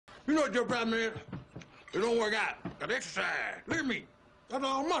You know what your problem is? It don't work out. Got exercise. Look at me. That's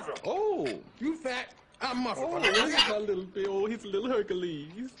all muscle. Oh. You fat, I'm muscle. Oh, he's a little bit. Oh, he's a little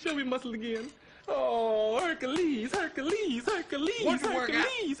Hercules. Show me muscle again. Oh, Hercules, Hercules, Hercules, Once you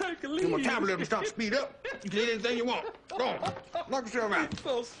Hercules, work out, Hercules. your metabolism start to speed up. You can eat anything you want. Go on. Knock yourself out. He's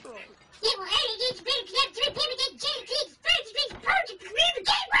so strong. Yeah, well, Ernie needs to be three people that genetically, predisposed, right?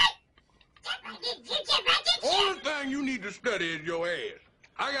 That's right. Only thing you need to study is your ass.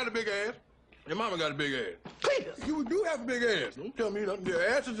 I got a big ass. Your mama got a big ass. Cletus. You do have a big ass. Don't tell me nothing. Your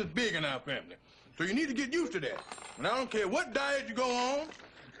asses is big in our family. So you need to get used to that. And I don't care what diet you go on,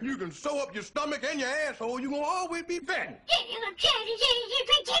 you can sew up your stomach and your asshole, you're going to always be fat.